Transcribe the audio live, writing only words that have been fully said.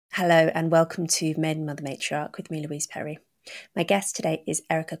Hello and welcome to Maiden, Matriarch with me, Louise Perry. My guest today is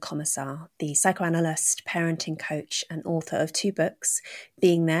Erica Komisar, the psychoanalyst, parenting coach and author of two books,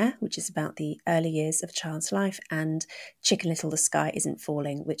 Being There, which is about the early years of a child's life, and Chicken Little, the Sky Isn't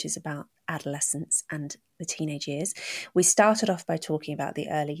Falling, which is about adolescence and the teenage years. We started off by talking about the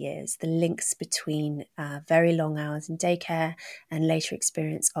early years, the links between very long hours in daycare and later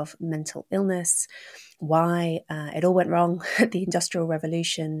experience of mental illness, why it all went wrong at the Industrial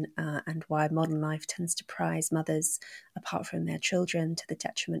Revolution, and why modern life tends to prize mothers apart from their children to the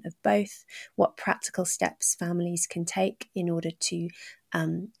detriment of both, what practical steps families can take in order to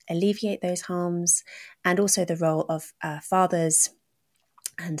alleviate those harms, and also the role of fathers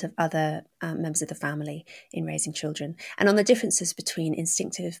and of other members of the family in raising children, and on the differences between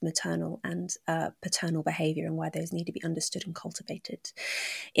instinctive maternal and paternal behaviour and why those need to be understood and cultivated.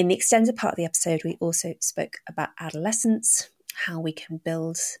 In the extended part of the episode, we also spoke about adolescence, how we can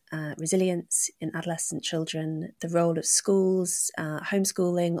build resilience in adolescent children, the role of schools,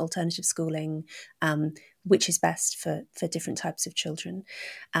 homeschooling, alternative schooling, which is best for different types of children.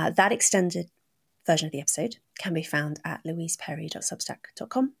 That extended version of the episode can be found at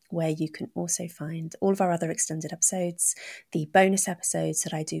louiseperry.substack.com, where you can also find all of our other extended episodes, the bonus episodes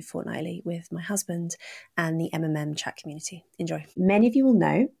that I do fortnightly with my husband, and the MMM chat community. Enjoy. Many of you will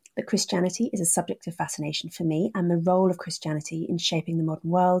know that Christianity is a subject of fascination for me, and the role of Christianity in shaping the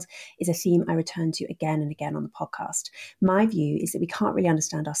modern world is a theme I return to again and again on the podcast. My view is that we can't really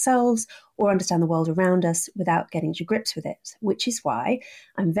understand ourselves or understand the world around us without getting to grips with it, which is why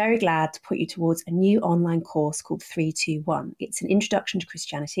I'm very glad to put you towards a new online course called 321. It's an introduction to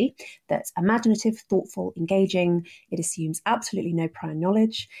Christianity that's imaginative, thoughtful, engaging. It assumes absolutely no prior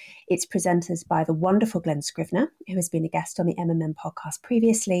knowledge. It's presented by the wonderful Glenn Scrivener, who has been a guest on the MMM podcast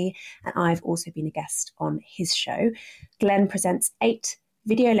previously, and I've also been a guest on his show. Glenn presents 8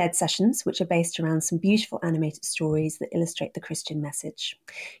 video-led sessions, which are based around some beautiful animated stories that illustrate the Christian message.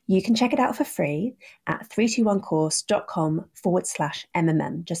 You can check it out for free at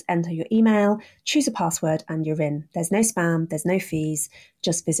 321course.com/MMM. Just enter your email, choose a password, and you're in. There's no spam, there's no fees.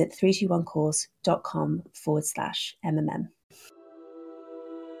 Just visit 321course.com/MMM.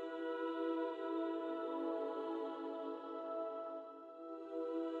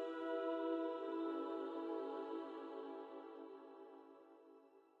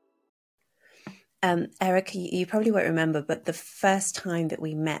 Erica, you probably won't remember, but the first time that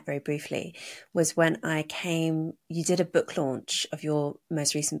we met very briefly was when you did a book launch of your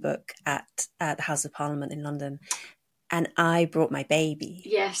most recent book at the House of Parliament in London, and I brought my baby.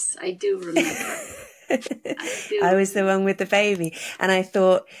 Yes, I do remember. I was the one with the baby, and I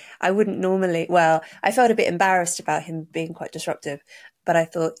thought I wouldn't normally, I felt a bit embarrassed about him being quite disruptive, but I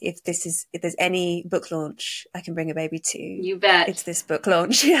thought if there's any book launch I can bring a baby to, you bet it's this book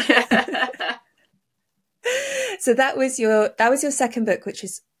launch. So that was your second book, which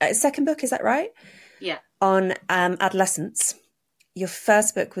is second book, is that right? Yeah. On adolescence. Your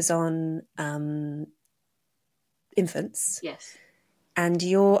first book was on infants. Yes. And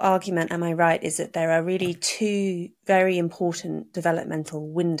your argument, am I right, is that there are really 2 very important developmental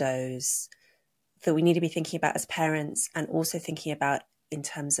windows that we need to be thinking about as parents, and also thinking about in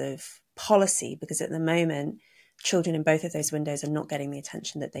terms of policy, because at the moment, children in both of those windows are not getting the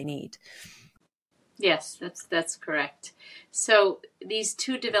attention that they need. Yes, that's correct. So these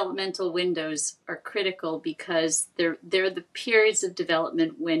 2 developmental windows are critical because they're the periods of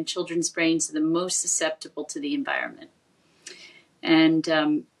development when children's brains are the most susceptible to the environment. And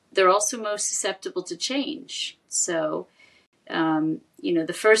they're also most susceptible to change. So, the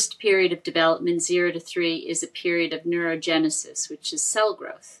first period of development, 0 to 3, is a period of neurogenesis, which is cell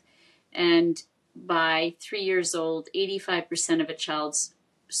growth. And by 3 years old, 85% of a child's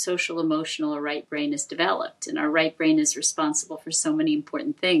social, emotional, or right brain is developed. And our right brain is responsible for so many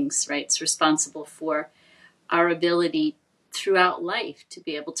important things, right? It's responsible for our ability throughout life to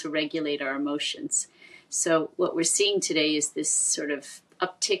be able to regulate our emotions. So what we're seeing today is this sort of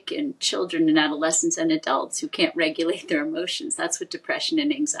uptick in children and adolescents and adults who can't regulate their emotions. That's what depression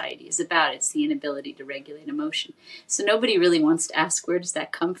and anxiety is about. It's the inability to regulate emotion. So nobody really wants to ask, where does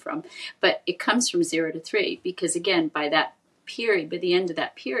that come from? But it comes from 0 to 3, because again, by the end of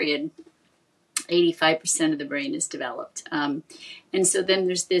that period, 85% of the brain is developed. And so then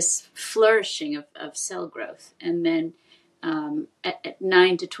there's this flourishing of cell growth. And then at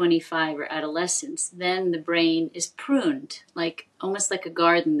 9 to 25 or adolescence, then the brain is pruned, almost like a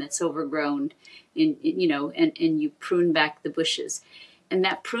garden that's overgrown, and you prune back the bushes. And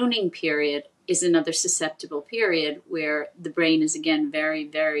that pruning period is another susceptible period where the brain is again very,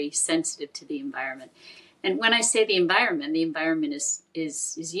 very sensitive to the environment. And when I say the environment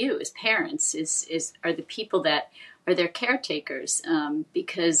is you as parents, are the people that are their caretakers.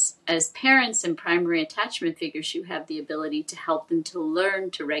 Because as parents and primary attachment figures, you have the ability to help them to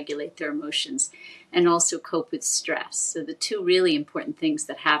learn to regulate their emotions and also cope with stress. So the two really important things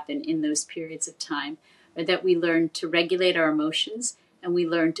that happen in those periods of time are that we learn to regulate our emotions and we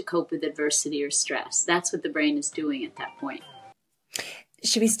learn to cope with adversity or stress. That's what the brain is doing at that point.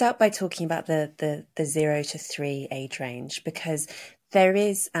 Should we start by talking about the 0 to 3 age range? Because there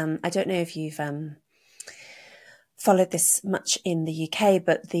is, I don't know if you've followed this much in the UK,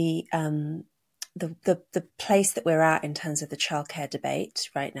 but the place that we're at in terms of the childcare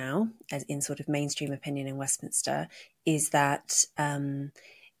debate right now, as in sort of mainstream opinion in Westminster, is that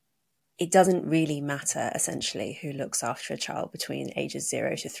it doesn't really matter, essentially, who looks after a child between ages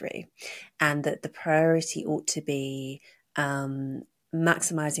 0 to 3, and that the priority ought to be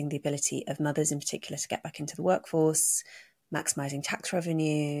maximising the ability of mothers in particular to get back into the workforce, maximising tax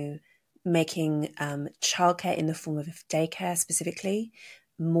revenue, making childcare in the form of daycare specifically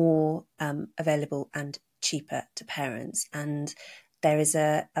more available and cheaper to parents. And there is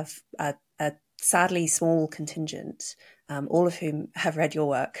a sadly small contingent, all of whom have read your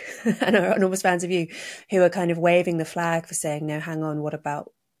work and are enormous fans of you, who are kind of waving the flag for saying, no, hang on, what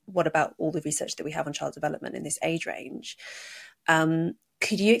about all the research that we have on child development in this age range?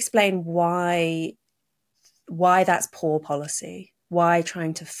 Could you explain why that's poor policy? Why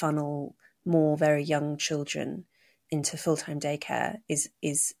trying to funnel more very young children into full-time daycare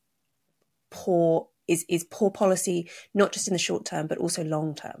is poor policy, not just in the short term, but also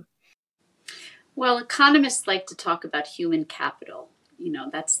long term? Well, economists like to talk about human capital.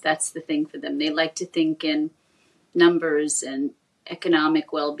 That's the thing for them. They like to think in numbers and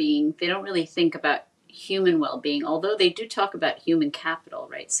economic well-being. They don't really think about human well-being, although they do talk about human capital,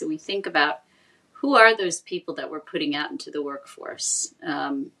 right? So we think about who are those people that we're putting out into the workforce,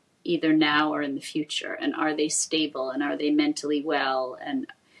 either now or in the future, and are they stable, and are they mentally well, and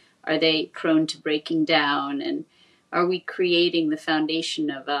are they prone to breaking down, and are we creating the foundation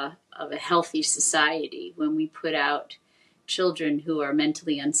of a healthy society when we put out children who are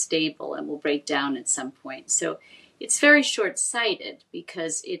mentally unstable and will break down at some point? So it's very short-sighted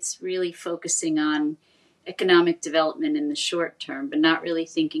because it's really focusing on economic development in the short term, but not really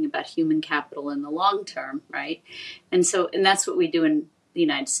thinking about human capital in the long term, right? And that's what we do in the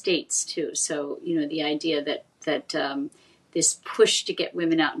United States too. So, the idea that this push to get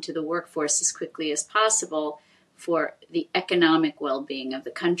women out into the workforce as quickly as possible for the economic well-being of the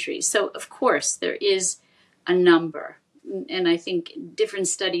country. So, of course, there is a number, and I think different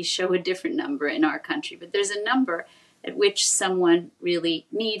studies show a different number in our country, but there's a number at which someone really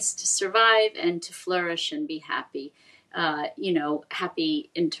needs to survive and to flourish and be happy,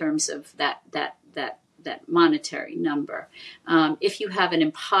 happy in terms of that monetary number. If you have an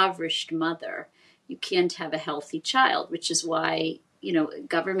impoverished mother, you can't have a healthy child, which is why,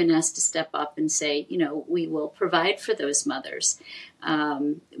 government has to step up and say, we will provide for those mothers.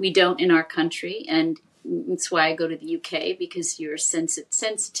 We don't in our country, and that's why I go to the UK, because your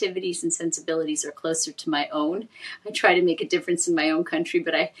sensitivities and sensibilities are closer to my own. I try to make a difference in my own country,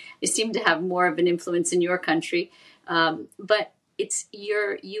 but I seem to have more of an influence in your country. But it's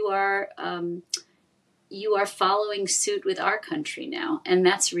you are following suit with our country now, and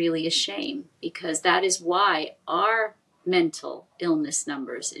that's really a shame, because that is why our mental illness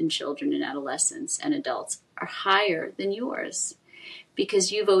numbers in children and adolescents and adults are higher than yours,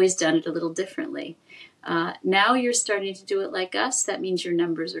 because you've always done it a little differently. Now you're starting to do it like us. That means your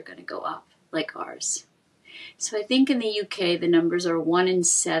numbers are going to go up like ours. So I think in the UK, the numbers are 1 in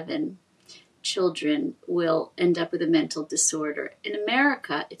 7 children will end up with a mental disorder. In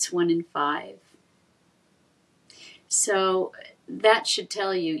America, it's 1 in 5. So that should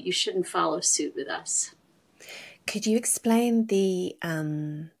tell you you shouldn't follow suit with us. Could you explain the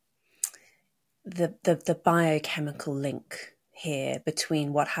biochemical link here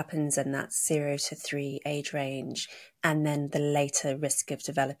between what happens in that 0 to 3 age range and then the later risk of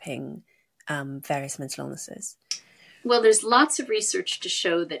developing various mental illnesses? Well, there's lots of research to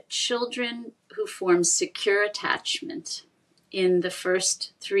show that children who form secure attachment in the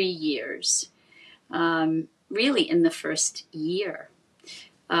first 3 years, really in the first year,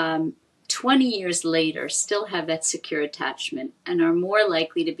 20 years later still have that secure attachment and are more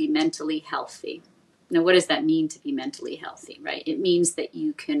likely to be mentally healthy. Now, what does that mean to be mentally healthy, right? It means that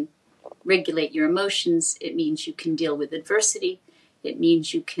you can regulate your emotions. It means you can deal with adversity. It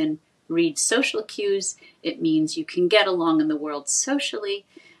means you can read social cues. It means you can get along in the world socially.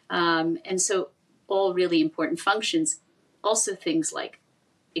 And so all really important functions, also things like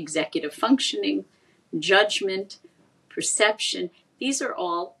executive functioning, judgment, perception. These are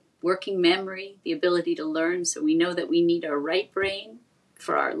all working memory, the ability to learn. So we know that we need our right brain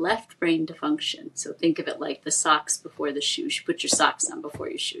for our left brain to function. So think of it like the socks before the shoes. You put your socks on before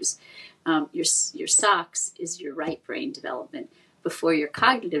your shoes. Your socks is your right brain development before your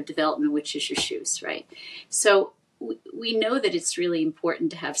cognitive development, which is your shoes, right? So we know that it's really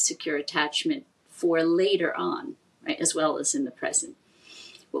important to have secure attachment for later on, right, as well as in the present.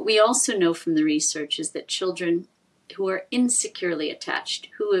 What we also know from the research is that children who are insecurely attached,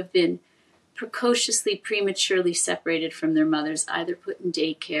 who have been precociously, prematurely separated from their mothers, either put in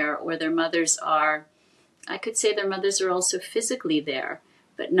daycare or their mothers are, I could say their mothers are also physically there,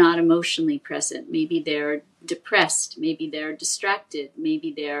 but not emotionally present. Maybe they're depressed, maybe they're distracted,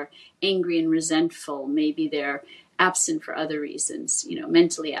 maybe they're angry and resentful, maybe they're absent for other reasons,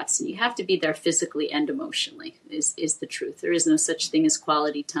 mentally absent. You have to be there physically and emotionally is the truth. There is no such thing as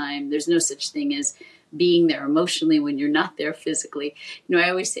quality time. There's no such thing as being there emotionally when you're not there physically. I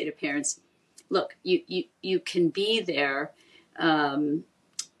always say to parents, look, you can be there,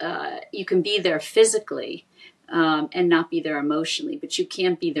 you can be there physically and not be there emotionally, but you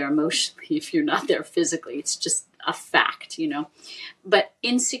can't be there emotionally if you're not there physically. It's just a fact, But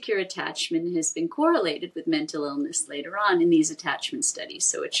insecure attachment has been correlated with mental illness later on in these attachment studies.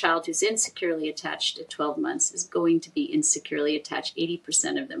 So a child who's insecurely attached at 12 months is going to be insecurely attached.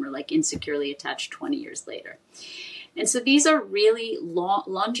 80% of them are like insecurely attached 20 years later. And so these are really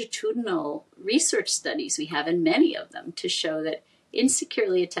longitudinal research studies we have, and many of them, to show that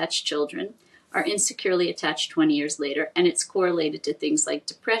insecurely attached children are insecurely attached 20 years later, and it's correlated to things like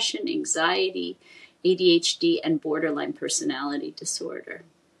depression, anxiety, ADHD, and borderline personality disorder.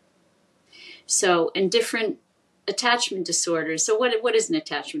 So, and different attachment disorders. So what is an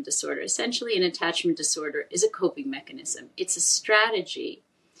attachment disorder? Essentially, an attachment disorder is a coping mechanism. It's a strategy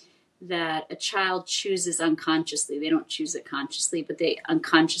that a child chooses unconsciously. They don't choose it consciously, but they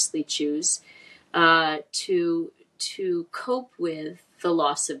unconsciously choose to cope with the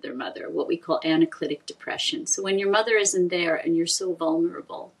loss of their mother, what we call anaclitic depression. So when your mother isn't there and you're so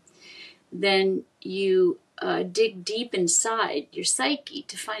vulnerable, then you dig deep inside your psyche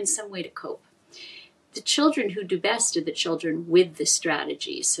to find some way to cope. The children who do best are the children with the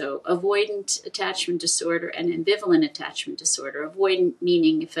strategy. So avoidant attachment disorder and ambivalent attachment disorder. Avoidant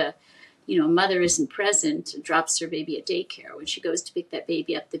meaning if a mother isn't present, drops her baby at daycare. When she goes to pick that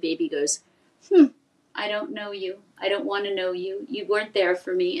baby up, the baby goes, I don't know you. I don't want to know you. You weren't there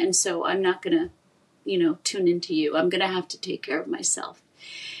for me, and so I'm not going to, tune into you. I'm going to have to take care of myself.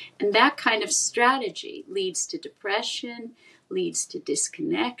 And that kind of strategy leads to depression, leads to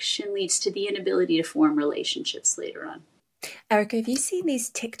disconnection, leads to the inability to form relationships later on. Erica, have you seen these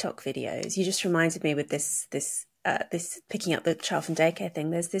TikTok videos? You just reminded me with this picking up the child from daycare thing.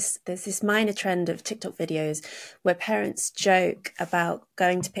 There's this minor trend of TikTok videos where parents joke about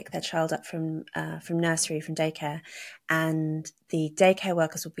going to pick their child up from nursery, from daycare, and the daycare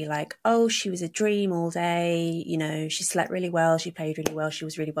workers will be like, "Oh, she was a dream all day. She slept really well. She played really well. She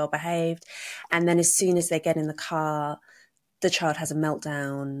was really well behaved." And then as soon as they get in the car, the child has a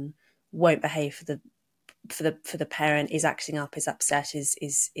meltdown, won't behave for the parent, is acting up, is upset,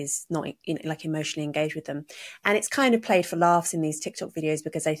 is not like emotionally engaged with them. And it's kind of played for laughs in these TikTok videos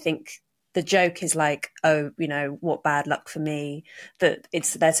because I think the joke is like, oh, what bad luck for me that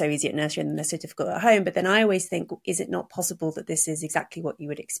they're so easy at nursery and they're so difficult at home. But then I always think, is it not possible that this is exactly what you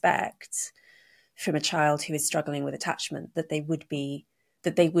would expect from a child who is struggling with attachment, that they would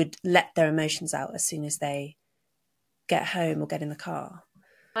let their emotions out as soon as they get home or get in the car?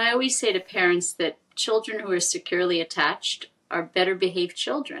 I always say to parents that children who are securely attached are better behaved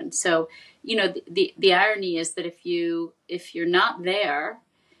children. So, the irony is that if you're not there,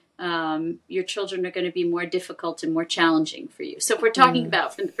 your children are going to be more difficult and more challenging for you. So if we're talking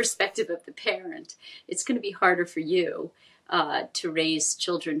about from the perspective of the parent, it's going to be harder for you to raise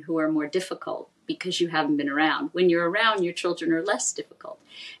children who are more difficult because you haven't been around. When you're around, your children are less difficult.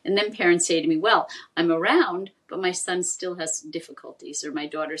 And then parents say to me, well, I'm around, but my son still has difficulties, or my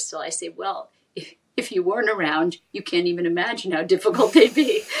daughter still. I say, well, if you weren't around, you can't even imagine how difficult they'd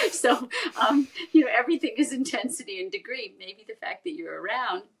be. So, everything is intensity and degree. Maybe the fact that you're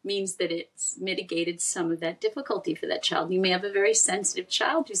around means that it's mitigated some of that difficulty for that child. You may have a very sensitive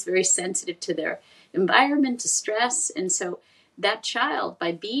child who's very sensitive to their environment, to stress. And so that child,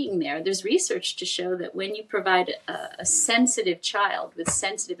 by being there's research to show that when you provide a sensitive child with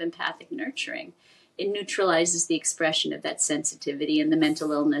sensitive empathic nurturing, it neutralizes the expression of that sensitivity and the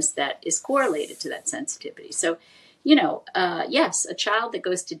mental illness that is correlated to that sensitivity. So, yes, a child that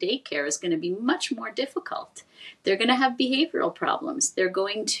goes to daycare is going to be much more difficult. They're going to have behavioral problems. They're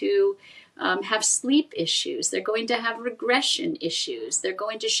going to have sleep issues. They're going to have regression issues. They're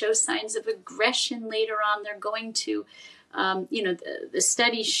going to show signs of aggression later on. They're going to, the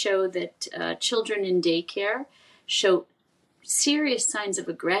studies show that children in daycare show serious signs of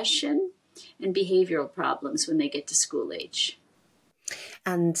aggression and behavioral problems when they get to school age.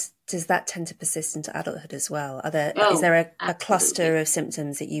 And does that tend to persist into adulthood as well? Is there a cluster of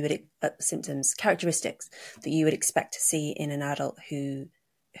symptoms that you would characteristics that you would expect to see in an adult who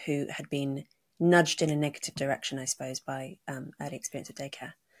had been nudged in a negative direction, I suppose, by early experience of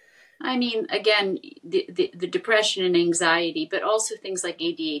daycare? I mean, again, the depression and anxiety, but also things like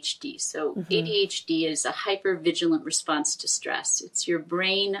ADHD. So ADHD is a hypervigilant response to stress. It's your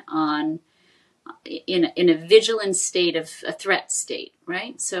brain in a vigilant state of a threat state,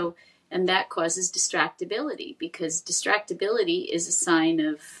 right? So, and that causes distractibility, because distractibility is a sign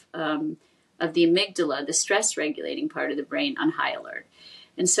of the amygdala, the stress regulating part of the brain, on high alert.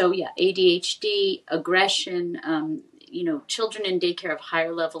 And so, ADHD, aggression, children in daycare have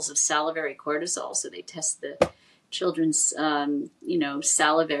higher levels of salivary cortisol. So they test the children's,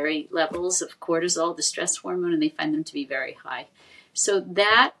 salivary levels of cortisol, the stress hormone, and they find them to be very high. So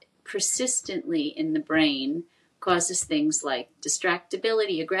that persistently in the brain causes things like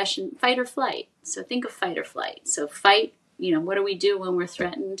distractibility, aggression, fight or flight. So think of fight or flight. So fight, what do we do when we're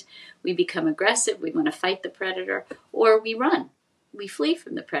threatened? We become aggressive. We want to fight the predator, or we run. We flee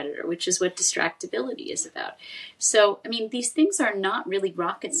from the predator, which is what distractibility is about. So, I mean, these things are not really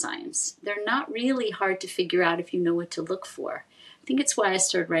rocket science. They're not really hard to figure out if you know what to look for. I think it's why I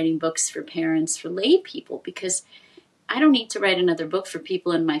started writing books for parents, for lay people, because I don't need to write another book for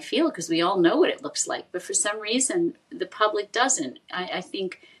people in my field, because we all know what it looks like. But for some reason, the public doesn't. I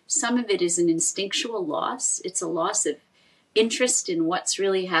think some of it is an instinctual loss. It's a loss of interest in what's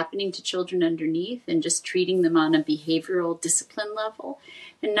really happening to children underneath, and just treating them on a behavioral discipline level,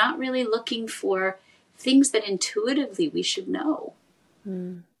 and not really looking for things that intuitively we should know.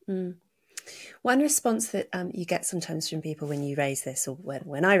 One response that you get sometimes from people when you raise this, or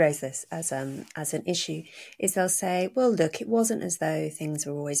when I raise this as an issue, is they'll say, well, look, it wasn't as though things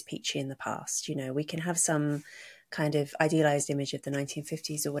were always peachy in the past. We can have some kind of idealized image of the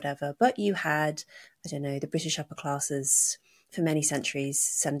 1950s or whatever, but you had, I don't know, the British upper classes for many centuries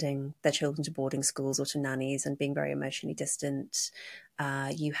sending their children to boarding schools or to nannies and being very emotionally distant.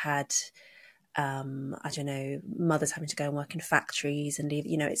 You had, I don't know, mothers having to go and work in factories and leave.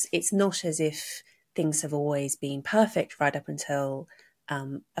 It's not as if things have always been perfect right up until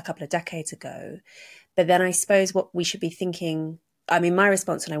a couple of decades ago. But then I suppose what we should be thinking, I mean, my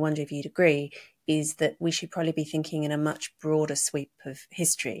response, and I wonder if you'd agree, is that we should probably be thinking in a much broader sweep of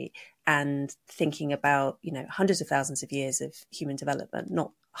history and thinking about, hundreds of thousands of years of human development,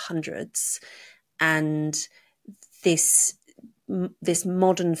 not hundreds. And this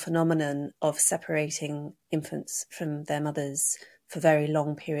modern phenomenon of separating infants from their mothers for very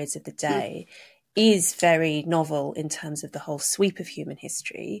long periods of the day is very novel in terms of the whole sweep of human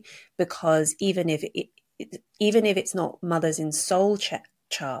history, because even if it's not mothers in sole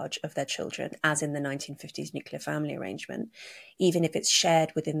charge of their children, as in the 1950s nuclear family arrangement, even if it's shared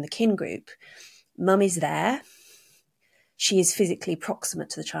within the kin group, mum is there. She is physically proximate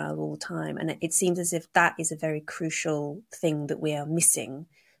to the child all the time. And it seems as if that is a very crucial thing that we are missing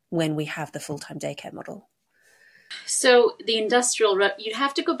when we have the full-time daycare model. So you'd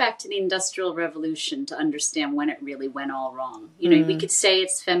have to go back to the Industrial Revolution to understand when it really went all wrong. We could say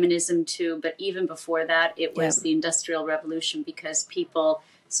it's feminism too, but even before that, it was the Industrial Revolution, because people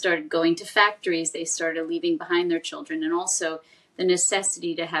started going to factories, they started leaving behind their children, and also the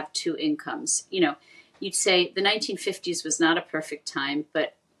necessity to have two incomes. You'd say the 1950s was not a perfect time,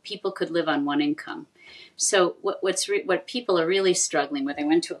 but people could live on one income. So what people are really struggling with, I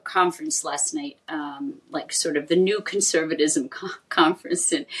went to a conference last night, like sort of the new conservatism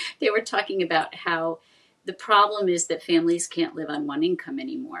conference, and they were talking about how the problem is that families can't live on one income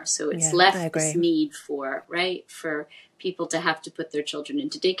anymore. So it's left this need for people to have to put their children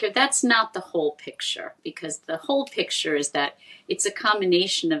into daycare. That's not the whole picture, because the whole picture is that it's a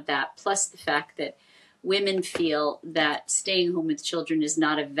combination of that, plus the fact that women feel that staying home with children is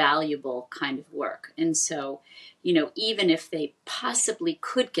not a valuable kind of work. And so, even if they possibly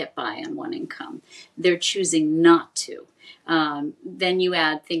could get by on one income, they're choosing not to. Then you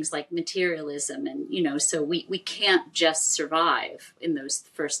add things like materialism, and, so we can't just survive in those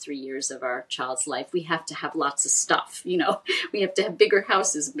first 3 years of our child's life. We have to have lots of stuff, we have to have bigger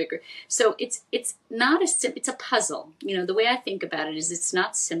houses, So it's not it's a puzzle. The way I think about it is it's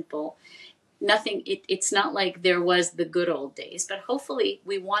not simple. It's not like there was the good old days, but hopefully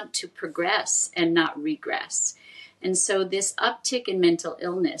we want to progress and not regress. And so this uptick in mental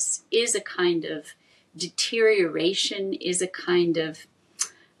illness is a kind of deterioration,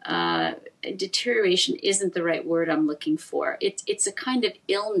 deterioration isn't the right word I'm looking for. It's a kind of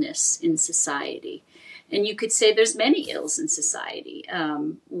illness in society. And you could say there's many ills in society.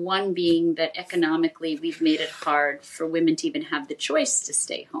 One being that economically we've made it hard for women to even have the choice to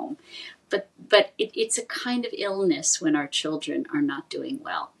stay home. But it's a kind of illness when our children are not doing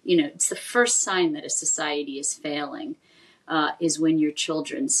well. It's the first sign that a society is failing, is when your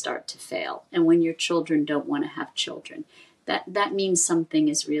children start to fail, and when your children don't want to have children. That means something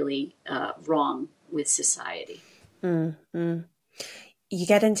is really wrong with society. You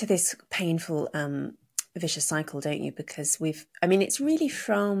get into this painful vicious cycle, don't you? Because it's really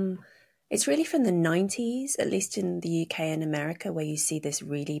from the 90s, at least in the UK and America, where you see this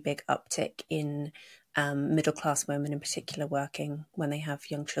really big uptick in middle-class women in particular working when they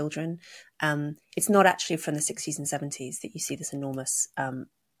have young children. It's not actually from the 60s and 70s that you see this enormous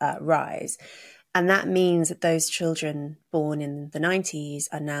rise. And that means that those children born in the 90s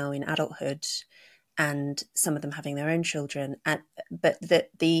are now in adulthood, and some of them having their own children. But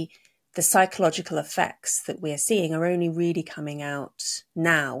the psychological effects that we're seeing are only really coming out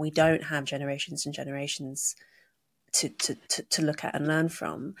now. We don't have generations and generations to look at and learn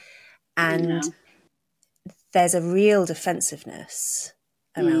from. And there's a real defensiveness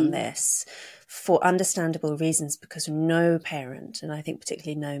around this for understandable reasons, because no parent, and I think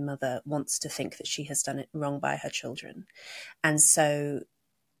particularly no mother, wants to think that she has done it wrong by her children. And so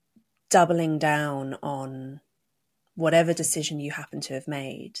doubling down on whatever decision you happen to have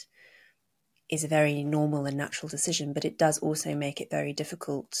made is a very normal and natural decision, but it does also make it very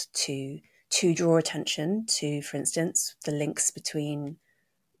difficult to draw attention to, for instance, the links between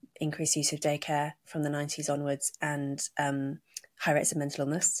increased use of daycare from the 90s onwards and high rates of mental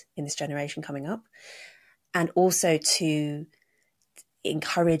illness in this generation coming up, and also to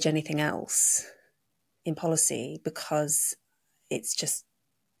encourage anything else in policy, because it's just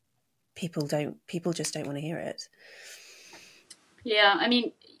people just don't want to hear it. Yeah,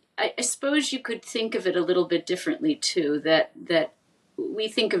 I suppose you could think of it a little bit differently too, that we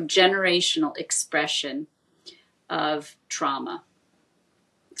think of generational expression of trauma.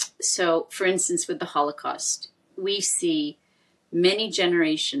 So, for instance, with the Holocaust, we see many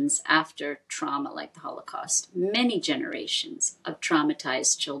generations after trauma like the Holocaust, many generations of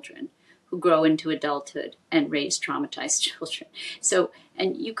traumatized children who grow into adulthood and raise traumatized children. So,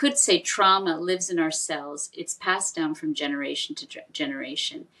 and you could say trauma lives in our cells. It's passed down from generation to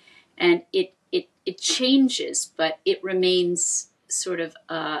generation. And it changes, but it remains sort of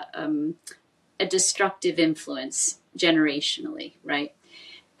a destructive influence generationally, right?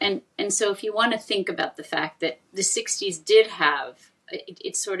 And so if you want to think about the fact that the 60s did have,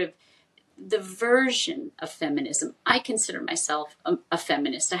 it's sort of the version of feminism. I consider myself a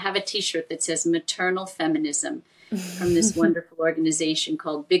feminist. I have a t-shirt that says Maternal Feminism from this wonderful organization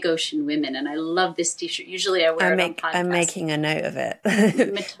called Big Ocean Women. And I love this t-shirt. Usually I wear it on podcasts. I'm making a note of it.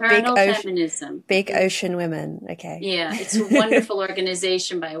 Maternal Feminism. Big Ocean Women. Okay. Yeah, it's a wonderful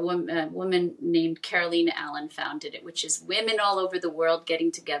organization by a woman named Carolina Allen founded it, which is women all over the world getting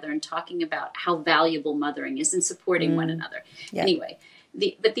together and talking about how valuable mothering is and supporting one another. Yeah. Anyway,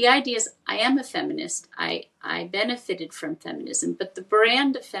 but the idea is I am a feminist. I benefited from feminism, but the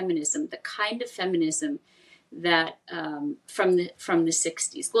brand of feminism, the kind of feminism that from the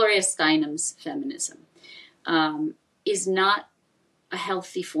 60s, Gloria Steinem's feminism, is not a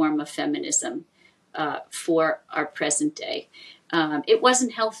healthy form of feminism for our present day. It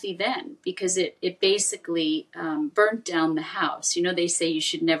wasn't healthy then because it basically burnt down the house. They say you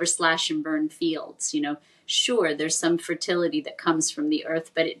should never slash and burn fields. Sure, there's some fertility that comes from the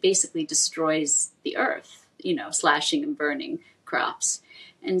earth, but it basically destroys the earth, slashing and burning crops.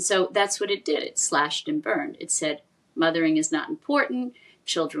 And so that's what it did. It slashed and burned. It said, mothering is not important.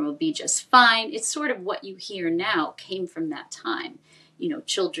 Children will be just fine. It's sort of what you hear now came from that time.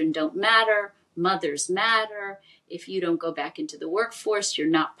 Children don't matter. Mothers matter. If you don't go back into the workforce, you're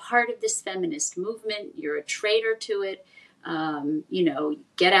not part of this feminist movement. You're a traitor to it.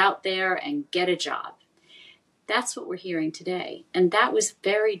 Get out there and get a job. That's what we're hearing today. And that was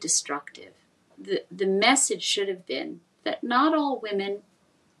very destructive. The message should have been that not all women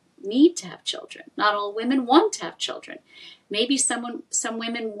need to have children. Not all women want to have children. Maybe some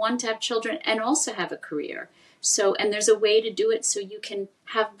women want to have children and also have a career. And there's a way to do it so you can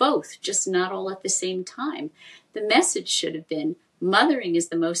have both, just not all at the same time. The message should have been, mothering is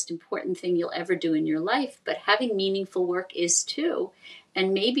the most important thing you'll ever do in your life, but having meaningful work is too.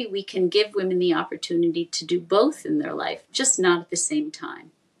 And maybe we can give women the opportunity to do both in their life, just not at the same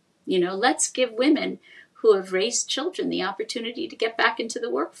time. Let's give women who have raised children the opportunity to get back into the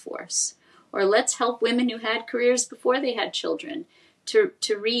workforce. Or let's help women who had careers before they had children to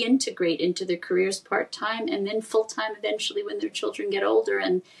reintegrate into their careers part-time and then full-time eventually when their children get older.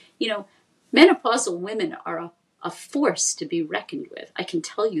 And, menopausal women are a force to be reckoned with. I can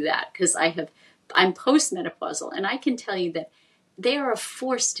tell you that because I'm postmenopausal, and I can tell you that they are a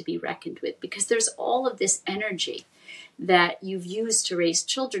force to be reckoned with because there's all of this energy that you've used to raise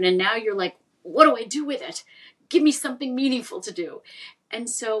children. And now you're like, what do I do with it? Give me something meaningful to do. And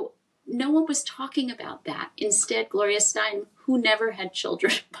so no one was talking about that. Instead, Gloria Steinem, who never had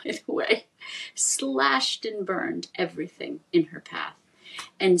children, by the way, slashed and burned everything in her path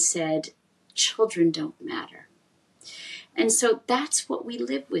and said, children don't matter. And so that's what we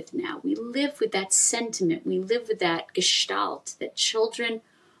live with now. We live with that sentiment. We live with that gestalt that children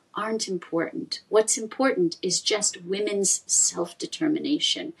aren't important. What's important is just women's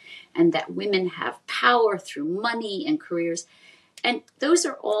self-determination and that women have power through money and careers. And those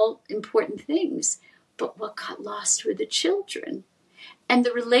are all important things. But what got lost were the children and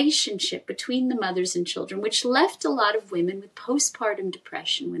the relationship between the mothers and children, which left a lot of women with postpartum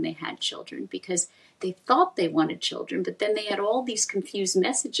depression when they had children because they thought they wanted children, but then they had all these confused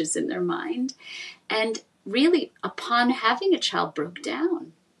messages in their mind. And really, upon having a child, broke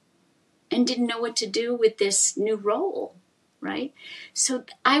down and didn't know what to do with this new role, right? So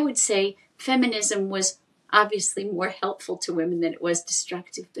I would say feminism was obviously more helpful to women than it was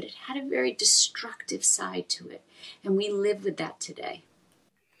destructive, but it had a very destructive side to it. And we live with that today.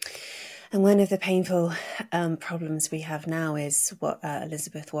 And one of the painful problems we have now is what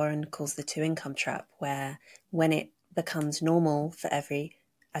Elizabeth Warren calls the two-income trap, where when it becomes normal for every,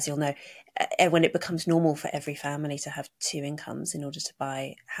 as you'll know, when it becomes normal for every family to have two incomes in order to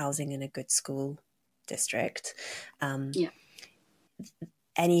buy housing in a good school district,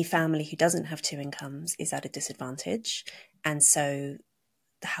 any family who doesn't have two incomes is at a disadvantage. And so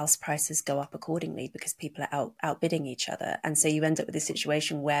the house prices go up accordingly because people are outbidding each other. And so you end up with a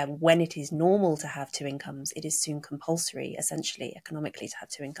situation where when it is normal to have two incomes, it is soon compulsory, essentially, economically, to have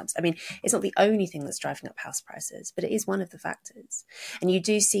two incomes. I mean, it's not the only thing that's driving up house prices, but it is one of the factors. And you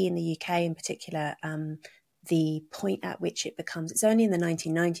do see in the UK in particular, the point at which it becomes, it's only in the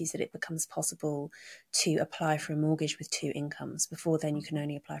 1990s that it becomes possible to apply for a mortgage with two incomes. Before then, you can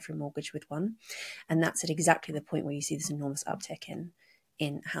only apply for a mortgage with one. And that's at exactly the point where you see this enormous uptick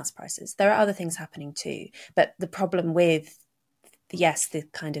in house prices. There are other things happening too, but the problem with, yes, the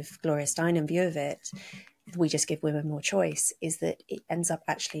kind of Gloria Steinem view of it, we just give women more choice, is that it ends up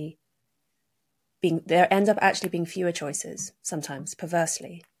actually being fewer choices sometimes,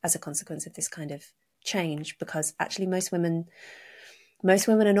 perversely, as a consequence of this kind of change, because actually most women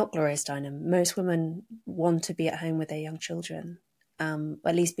are not Gloria Steinem. Most women want to be at home with their young children,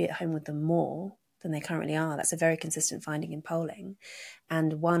 at least be at home with them more than they currently are. That's a very consistent finding in polling.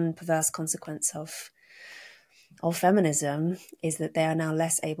 And one perverse consequence of feminism is that they are now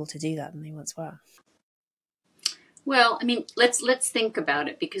less able to do that than they once were. Well, I mean, let's think about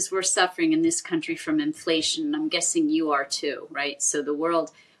it, because we're suffering in this country from inflation, and I'm guessing you are too, right? So the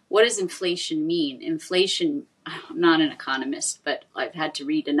world, what does inflation mean? Inflation, I'm not an economist, but I've had to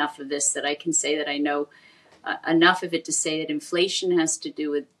read enough of this that I can say that I know enough of it to say that inflation has to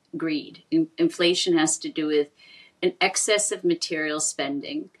do with greed. Inflation has to do with an excess of material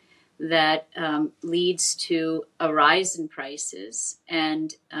spending that leads to a rise in prices,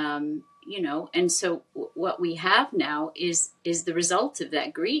 and and so what we have now is the result of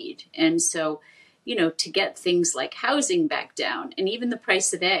that greed. And so, to get things like housing back down, and even the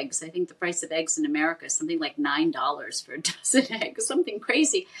price of eggs. I think the price of eggs in America is something like $9 for a dozen eggs, something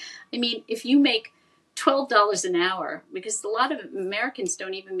crazy. I mean, if you make $12 an hour, because a lot of Americans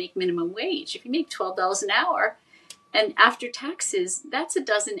don't even make minimum wage. If you make $12 an hour, and after taxes, that's a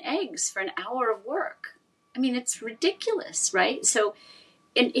dozen eggs for an hour of work. I mean, it's ridiculous, right? So,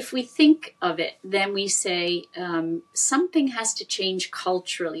 and if we think of it, then we say something has to change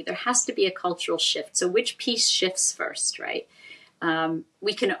culturally. There has to be a cultural shift. So which piece shifts first, right?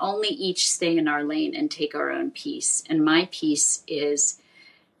 We can only each stay in our lane and take our own piece. And my piece is,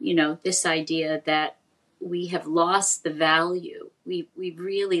 this idea that we have lost the value. We've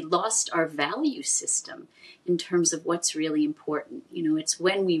really lost our value system in terms of what's really important. It's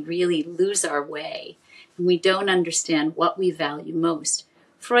when we really lose our way and we don't understand what we value most.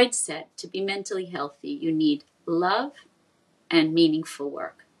 Freud said to be mentally healthy, you need love and meaningful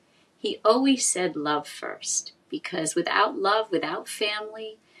work. He always said love first, because without love, without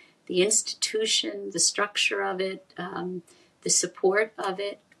family, the institution, the structure of it, the support of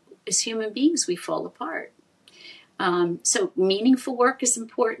it, as human beings, we fall apart. So meaningful work is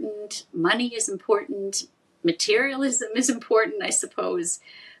important. Money is important. Materialism is important, I suppose.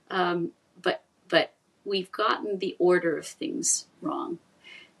 But we've gotten the order of things wrong.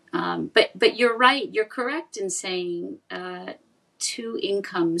 But you're right. You're correct in saying two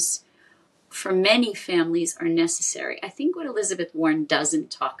incomes for many families are necessary. I think what Elizabeth Warren doesn't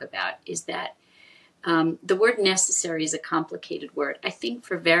talk about is that the word necessary is a complicated word. I think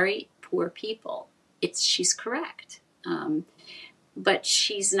for very poor people, she's correct. But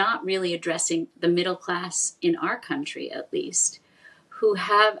she's not really addressing the middle class in our country, at least, who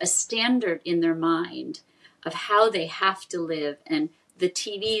have a standard in their mind of how they have to live and the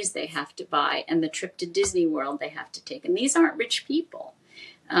TVs they have to buy and the trip to Disney World they have to take. And these aren't rich people.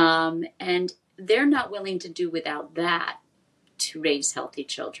 And they're not willing to do without that to raise healthy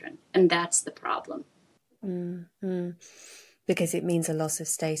children. And that's the problem. Mm-hmm. Because it means a loss of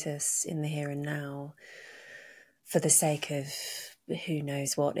status in the here and now for the sake of who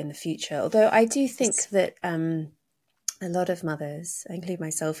knows what in the future. Although I do think that a lot of mothers, I include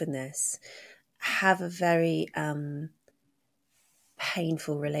myself in this, have a very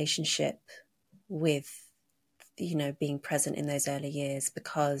painful relationship with, being present in those early years,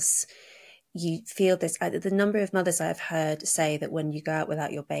 because you feel this, the number of mothers I've heard say that when you go out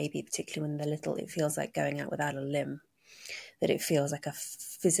without your baby, particularly when they're little, it feels like going out without a limb, that it feels like a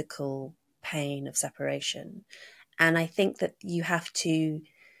physical pain of separation. And I think that you have to,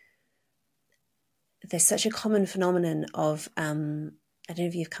 there's such a common phenomenon of, I don't know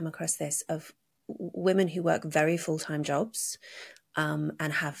if you've come across this, of women who work very full-time jobs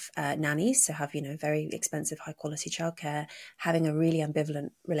and have nannies, so have, very expensive, high-quality childcare, having a really ambivalent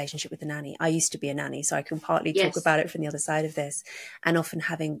relationship with the nanny. I used to be a nanny, so I can partly talk about it from the other side of this, and often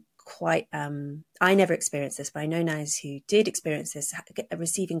having quite, I never experienced this, but I know nannies who did experience this,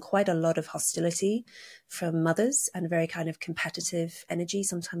 receiving quite a lot of hostility from mothers and a very kind of competitive energy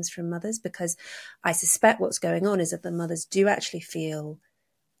sometimes from mothers, because I suspect what's going on is that the mothers do actually feel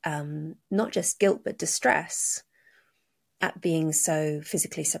not just guilt, but distress at being so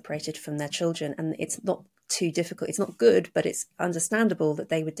physically separated from their children. And it's not too difficult. It's not good, but it's understandable that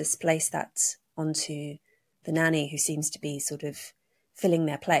they would displace that onto the nanny, who seems to be sort of filling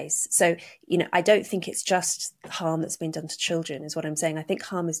their place. So, I don't think it's just harm that's been done to children is what I'm saying. I think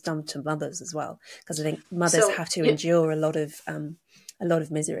harm is done to mothers as well, because I think mothers have to endure a lot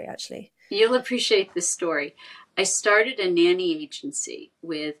of misery, actually. You'll appreciate this story. I started a nanny agency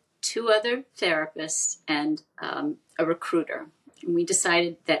with 2 other therapists and a recruiter. And we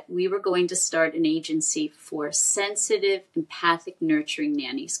decided that we were going to start an agency for sensitive, empathic, nurturing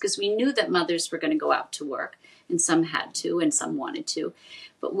nannies, because we knew that mothers were going to go out to work, and some had to and some wanted to.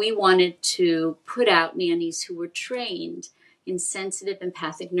 But we wanted to put out nannies who were trained in sensitive,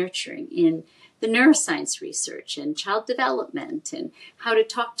 empathic nurturing, in the neuroscience research and child development and how to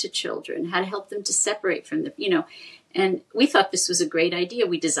talk to children, how to help them to separate from the, and we thought this was a great idea.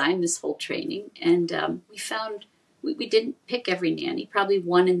 We designed this whole training, and we found we didn't pick every nanny, probably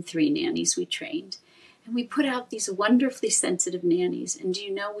 1 in 3 nannies we trained. And we put out these wonderfully sensitive nannies. And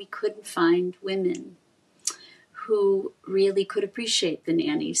we couldn't find women who really could appreciate the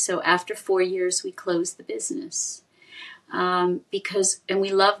nannies. So after 4 years, we closed the business. And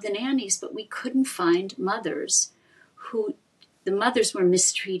we loved the nannies, but we couldn't find mothers the mothers were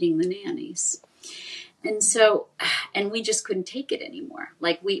mistreating the nannies. And we just couldn't take it anymore.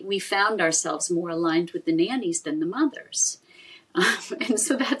 Like we found ourselves more aligned with the nannies than the mothers. And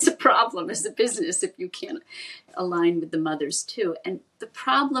so that's a problem as a business if you can't align with the mothers too. And the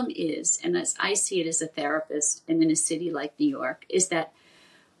problem is, and as I see it as a therapist and in a city like New York, is that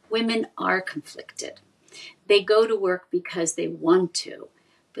women are conflicted. They go to work because they want to,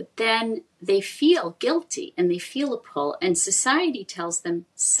 but then they feel guilty and they feel a pull, and society tells them,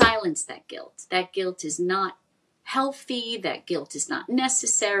 silence that guilt. That guilt is not healthy. That guilt is not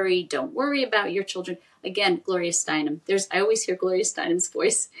necessary. Don't worry about your children. Again, Gloria Steinem. I always hear Gloria Steinem's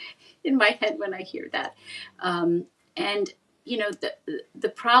voice in my head when I hear that. The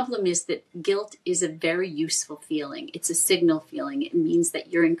problem is that guilt is a very useful feeling. It's a signal feeling. It means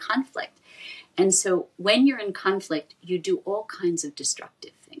that you're in conflict. And so when you're in conflict, you do all kinds of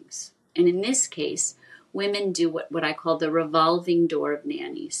destructive things. And in this case, women do what I call the revolving door of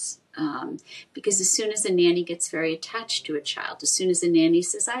nannies. Because as soon as a nanny gets very attached to a child, as soon as a nanny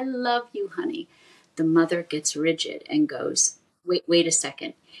says, I love you, honey, the mother gets rigid and goes, wait a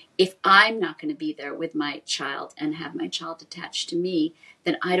second. If I'm not going to be there with my child and have my child attached to me,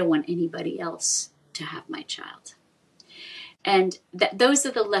 then I don't want anybody else to have my child. And those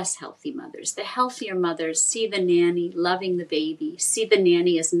are the less healthy mothers. The healthier mothers see the nanny loving the baby, see the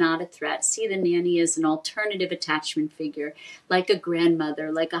nanny as not a threat, see the nanny as an alternative attachment figure, like a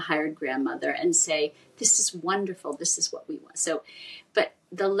grandmother, like a hired grandmother, and say, this is wonderful, this is what we want. So, but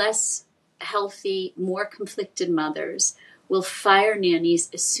the less healthy, more conflicted mothers will fire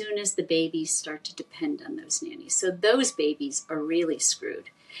nannies as soon as the babies start to depend on those nannies. So those babies are really screwed,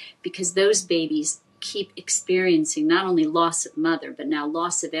 because those babies keep experiencing not only loss of mother, but now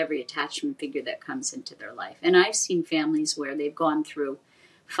loss of every attachment figure that comes into their life. And I've seen families where they've gone through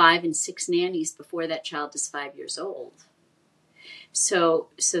 5 and 6 nannies before that child is 5 years old. So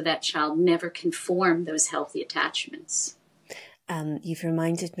that child never can form those healthy attachments. You've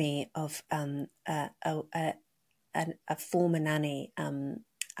reminded me of a former nanny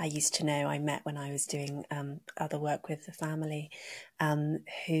I used to know, I met when I was doing other work with the family,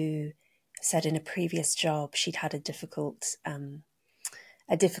 who said in a previous job she'd had a difficult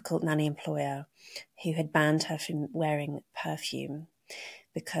nanny employer who had banned her from wearing perfume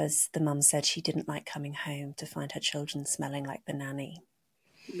because the mum said she didn't like coming home to find her children smelling like the nanny.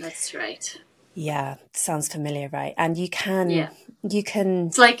 That's right. Yeah, sounds familiar, right? And you can.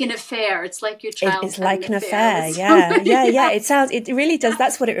 It's like an affair. It's like your child. It's like an affair. Yeah. It really does.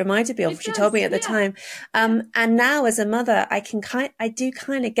 That's what it reminded me of. She told me at the time. And now as a mother, I do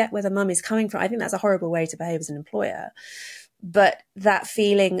kind of get where the mum is coming from. I think that's a horrible way to behave as an employer. But that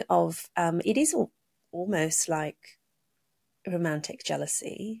feeling of, it is almost like romantic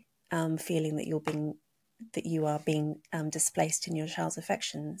jealousy, feeling that you are being displaced in your child's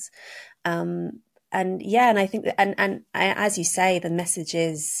affections. And I think that, and as you say, the message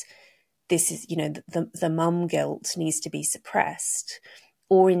is, this is, the mum guilt needs to be suppressed,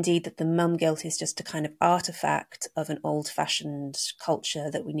 or indeed that the mum guilt is just a kind of artifact of an old-fashioned culture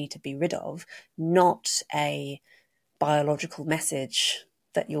that we need to be rid of, not a biological message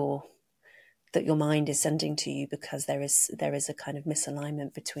that your mind is sending to you, because there is a kind of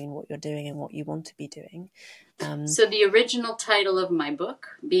misalignment between what you're doing and what you want to be doing. So the original title of my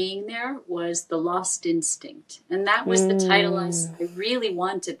book, Being There, was The Lost Instinct. And that was the title. I really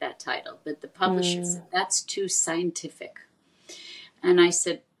wanted that title, but the publisher said, that's too scientific. And I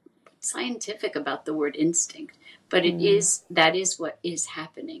said, what's scientific about the word instinct? But that is what is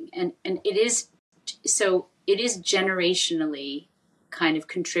happening. And it is generationally kind of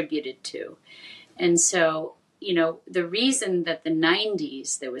contributed to. And so, the reason that the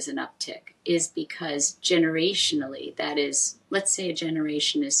 90s there was an uptick is because generationally, that is, let's say a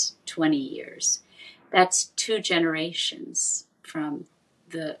generation is 20 years. That's 2 generations from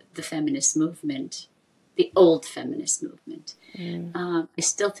the feminist movement, the old feminist movement. I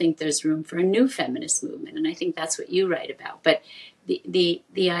still think there's room for a new feminist movement, and I think that's what you write about. But the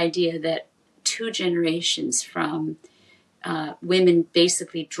idea that 2 generations from women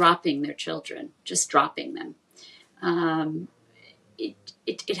basically dropping their children, just dropping them,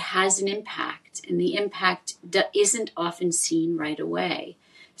 it has an impact, and the impact isn't often seen right away.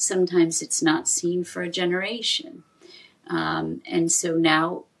 Sometimes it's not seen for a generation. And so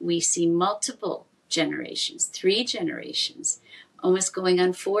now we see multiple generations, 3 generations, almost going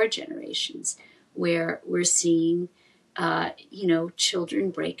on 4 generations, where we're seeing,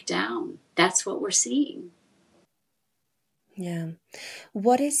 children break down. That's what we're seeing. Yeah.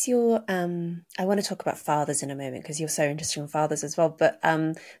 What is your, I want to talk about fathers in a moment, because you're so interested in fathers as well. But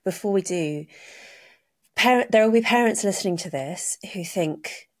before we do, there will be parents listening to this who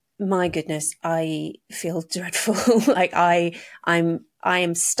think, my goodness, I feel dreadful. Like I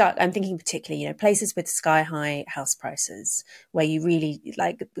am stuck. I'm thinking particularly, places with sky high house prices, where you really,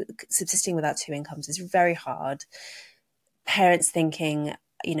 like, subsisting without 2 incomes is very hard. Parents thinking,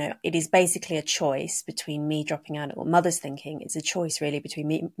 it is basically a choice between me dropping out, or mothers thinking it's a choice really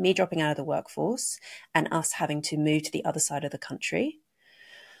between me dropping out of the workforce and us having to move to the other side of the country,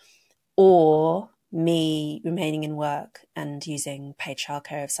 or me remaining in work and using paid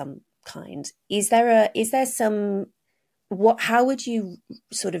childcare of some kind. How would you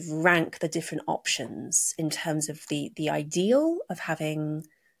sort of rank the different options in terms of the ideal of having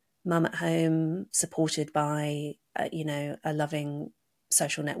mum at home supported by, a loving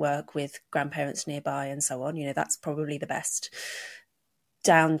social network with grandparents nearby and so on, that's probably the best,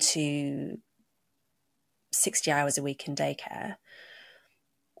 down to 60 hours a week in daycare.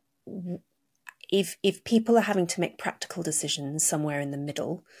 If people are having to make practical decisions somewhere in the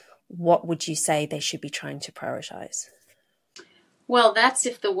middle, what would you say they should be trying to prioritize? Well, that's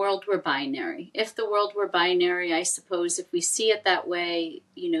if the world were binary. If the world were binary, I suppose if we see it that way,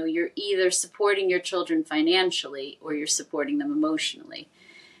 you're either supporting your children financially or you're supporting them emotionally.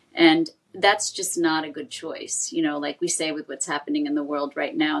 And that's just not a good choice. You know, like we say with what's happening in the world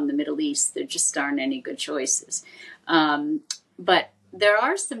right now in the Middle East, there just aren't any good choices. But there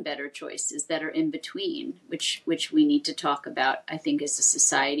are some better choices that are in between, which we need to talk about, I think, as a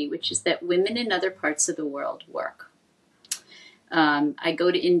society, which is that women in other parts of the world work. I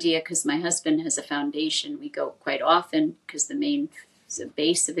go to India because my husband has a foundation. We go quite often because the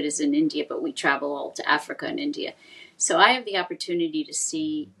base of it is in India, but we travel all to Africa and India. So I have the opportunity to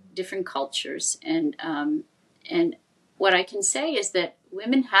see different cultures, and what I can say is that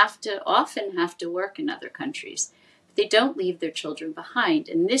women often have to work in other countries. They don't leave their children behind,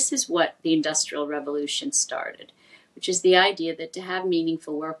 and this is what the Industrial Revolution started, which is the idea that to have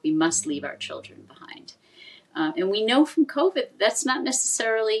meaningful work, we must leave our children behind. And we know from COVID that's not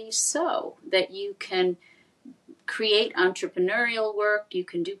necessarily so, that you can create entrepreneurial work, you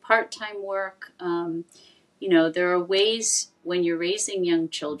can do part-time work. There are ways when you're raising young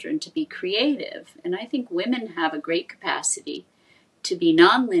children to be creative. And I think women have a great capacity to be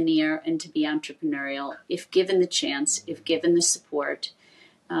nonlinear and to be entrepreneurial if given the chance, if given the support.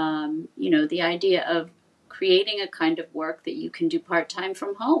 The idea of creating a kind of work that you can do part-time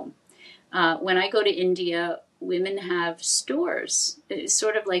from home. When I go to India, women have stores. It's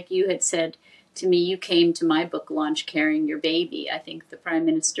sort of like you had said to me, you came to my book launch carrying your baby. I think the Prime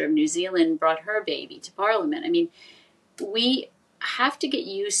Minister of New Zealand brought her baby to Parliament. I mean, we have to get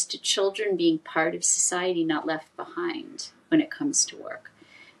used to children being part of society, not left behind when it comes to work.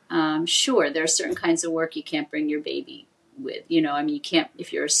 Sure, there are certain kinds of work you can't bring your baby with. You can't,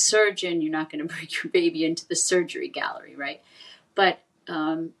 if you're a surgeon, you're not going to bring your baby into the surgery gallery, right? But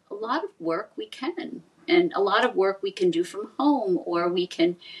a lot of work we can. And a lot of work we can do from home, or we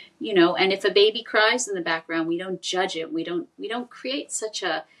can, and if a baby cries in the background, we don't judge it. We don't create such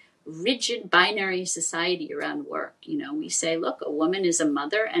a rigid binary society around work. We say, look, a woman is a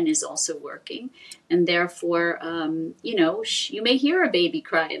mother and is also working. And therefore, you may hear a baby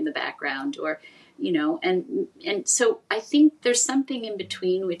cry in the background, or, and so I think there's something in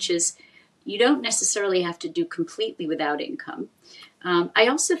between, which is you don't necessarily have to do completely without income. I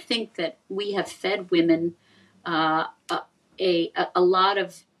also think that we have fed women a lot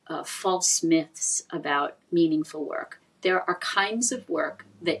of false myths about meaningful work. There are kinds of work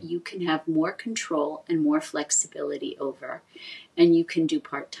that you can have more control and more flexibility over, and you can do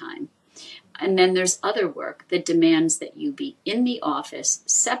part-time. And then there's other work that demands that you be in the office,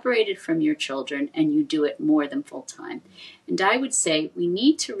 separated from your children, and you do it more than full-time. And I would say we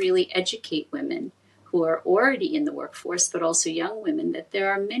need to really educate women who are already in the workforce, but also young women, that there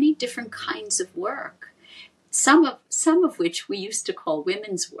are many different kinds of work, some of which we used to call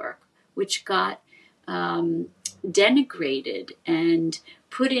women's work, which got denigrated and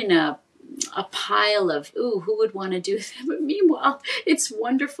put in a pile of, who would want to do that? But meanwhile, it's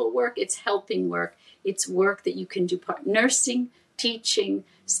wonderful work. It's helping work. It's work that you can do nursing, teaching,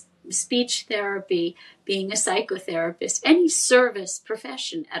 speech therapy, being a psychotherapist, any service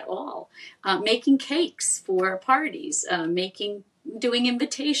profession at all, making cakes for parties, doing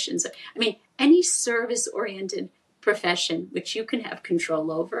invitations. I mean, any service-oriented profession which you can have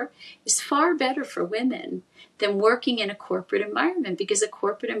control over is far better for women than working in a corporate environment, because a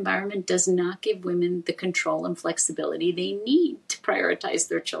corporate environment does not give women the control and flexibility they need to prioritize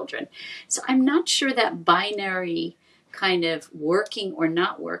their children. So I'm not sure that binary kind of working or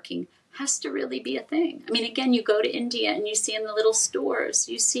not working has to really be a thing. I mean, again, you go to India and you see in the little stores,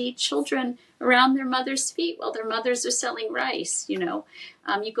 you see children around their mother's feet while their mothers are selling rice, you go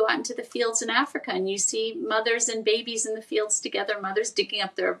out into the fields in Africa and you see mothers and babies in the fields together, mothers digging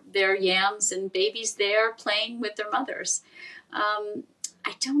up their yams and babies there playing with their mothers. I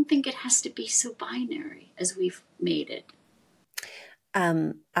don't think it has to be so binary as we've made it.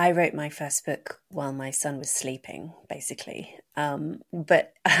 I wrote my first book while my son was sleeping, basically.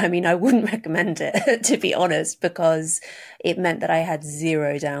 But I mean, I wouldn't recommend it, to be honest, because it meant that I had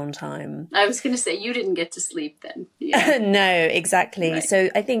zero downtime. I was going to say, you didn't get to sleep then. Yeah. No, exactly. Right. So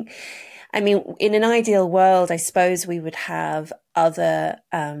I think, in an ideal world, I suppose we would have other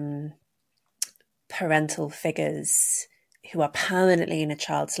parental figures who are permanently in a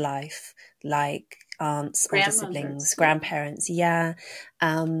child's life, like aunts, older siblings, grandparents,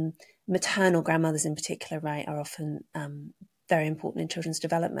 maternal grandmothers in particular, right, are often very important in children's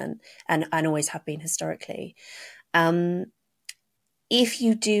development and always have been historically. If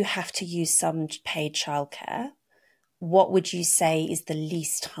you do have to use some paid childcare, what would you say is the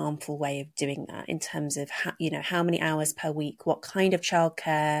least harmful way of doing that in terms of how many hours per week, what kind of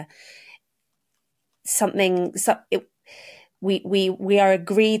childcare, we are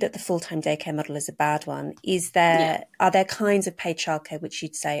agreed that the full-time daycare model is a bad one. Are there kinds of paid childcare which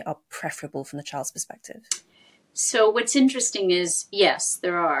you'd say are preferable from the child's perspective? So what's interesting is, yes,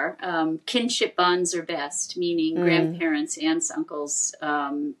 there are. Kinship bonds are best, meaning grandparents, aunts, uncles,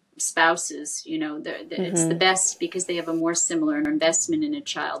 spouses, it's the best because they have a more similar investment in a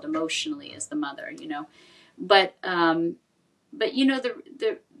child emotionally as the mother, But the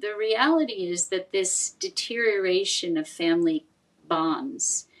reality is that this deterioration of family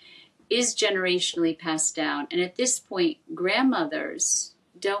bonds is generationally passed down. And at this point, grandmothers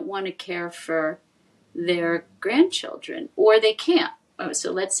don't want to care for their grandchildren, or they can't.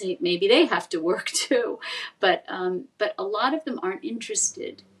 So let's say maybe they have to work too, but a lot of them aren't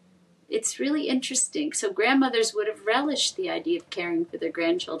interested. It's really interesting. So grandmothers would have relished the idea of caring for their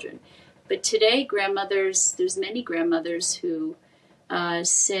grandchildren, but today there's many grandmothers who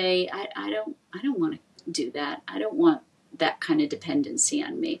say, I don't want to do that. I don't want that kind of dependency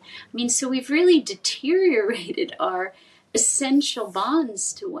on me. I mean, so we've really deteriorated our essential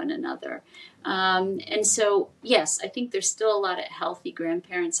bonds to one another. And so, yes, I think there's still a lot of healthy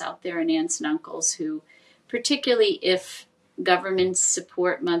grandparents out there and aunts and uncles who, particularly if governments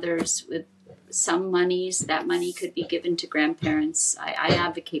support mothers with some monies, that money could be given to grandparents. I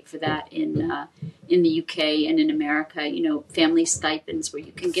advocate for that in the UK and in America, family stipends where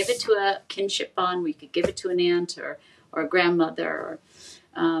you can give it to a kinship bond, where you could give it to an aunt or a grandmother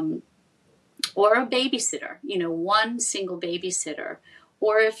or a babysitter, one single babysitter.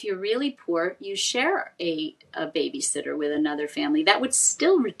 Or if you're really poor, you share a babysitter with another family. That would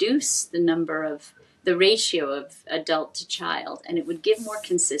still reduce the ratio of adult to child, and it would give more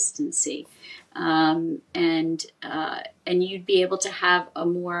consistency. And you'd be able to have a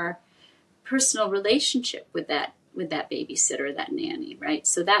more personal relationship with that babysitter, that nanny, right?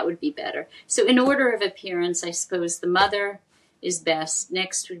 So that would be better. So in order of appearance, I suppose the mother is best.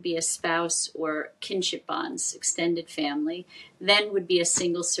 Next would be a spouse or kinship bonds, extended family. Then would be a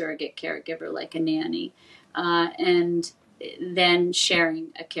single surrogate caregiver like a nanny. And then sharing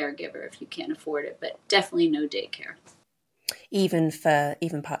a caregiver if you can't afford it, but definitely no daycare. Even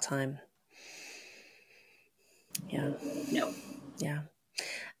part-time. Yeah. No. Yeah.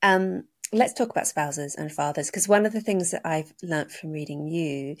 Let's talk about spouses and fathers, because one of the things that I've learnt from reading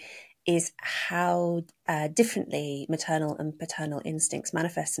you is how differently maternal and paternal instincts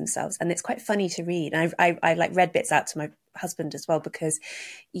manifest themselves. And it's quite funny to read. And I like read bits out to my husband as well, because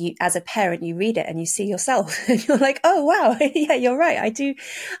you, as a parent, you read it and you see yourself and you're like, oh, wow, yeah, you're right. I do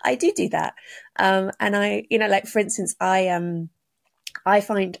that. And I, like, for instance, I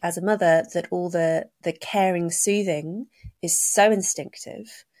find as a mother that all the caring, soothing is so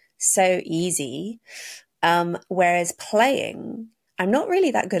instinctive, so easy. Whereas playing, I'm not really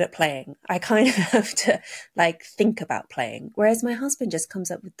that good at playing. I kind of have to think about playing. Whereas my husband just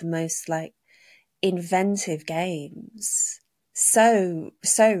comes up with the most inventive games so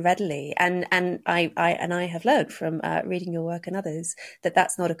readily. And I have learned from reading your work and others that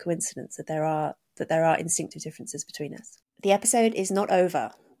that's not a coincidence, that there are instinctive differences between us. The episode is not over.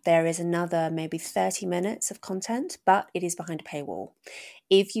 There is another maybe 30 minutes of content, but it is behind a paywall.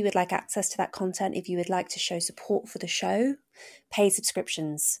 If you would like access to that content, if you would like to show support for the show, paid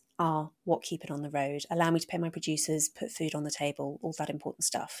subscriptions are what keep it on the road. Allow me to pay my producers, put food on the table, all that important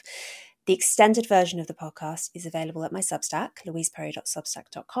stuff. The extended version of the podcast is available at my Substack,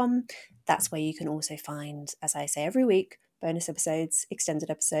 louiseperry.substack.com. That's where you can also find, as I say every week, bonus episodes,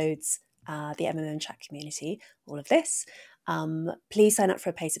 extended episodes, the MMM chat community, all of this. Please sign up for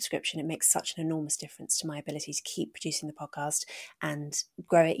a paid subscription. It makes such an enormous difference to my ability to keep producing the podcast and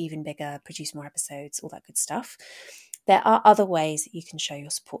grow it even bigger, produce more episodes, all that good stuff. There are other ways that you can show your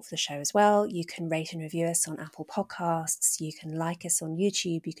support for the show as well. You can rate and review us on Apple Podcasts. You can like us on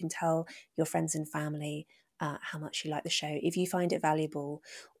YouTube. You can tell your friends and family how much you like the show. If you find it valuable,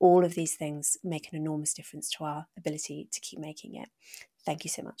 all of these things make an enormous difference to our ability to keep making it. Thank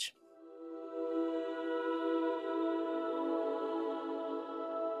you so much.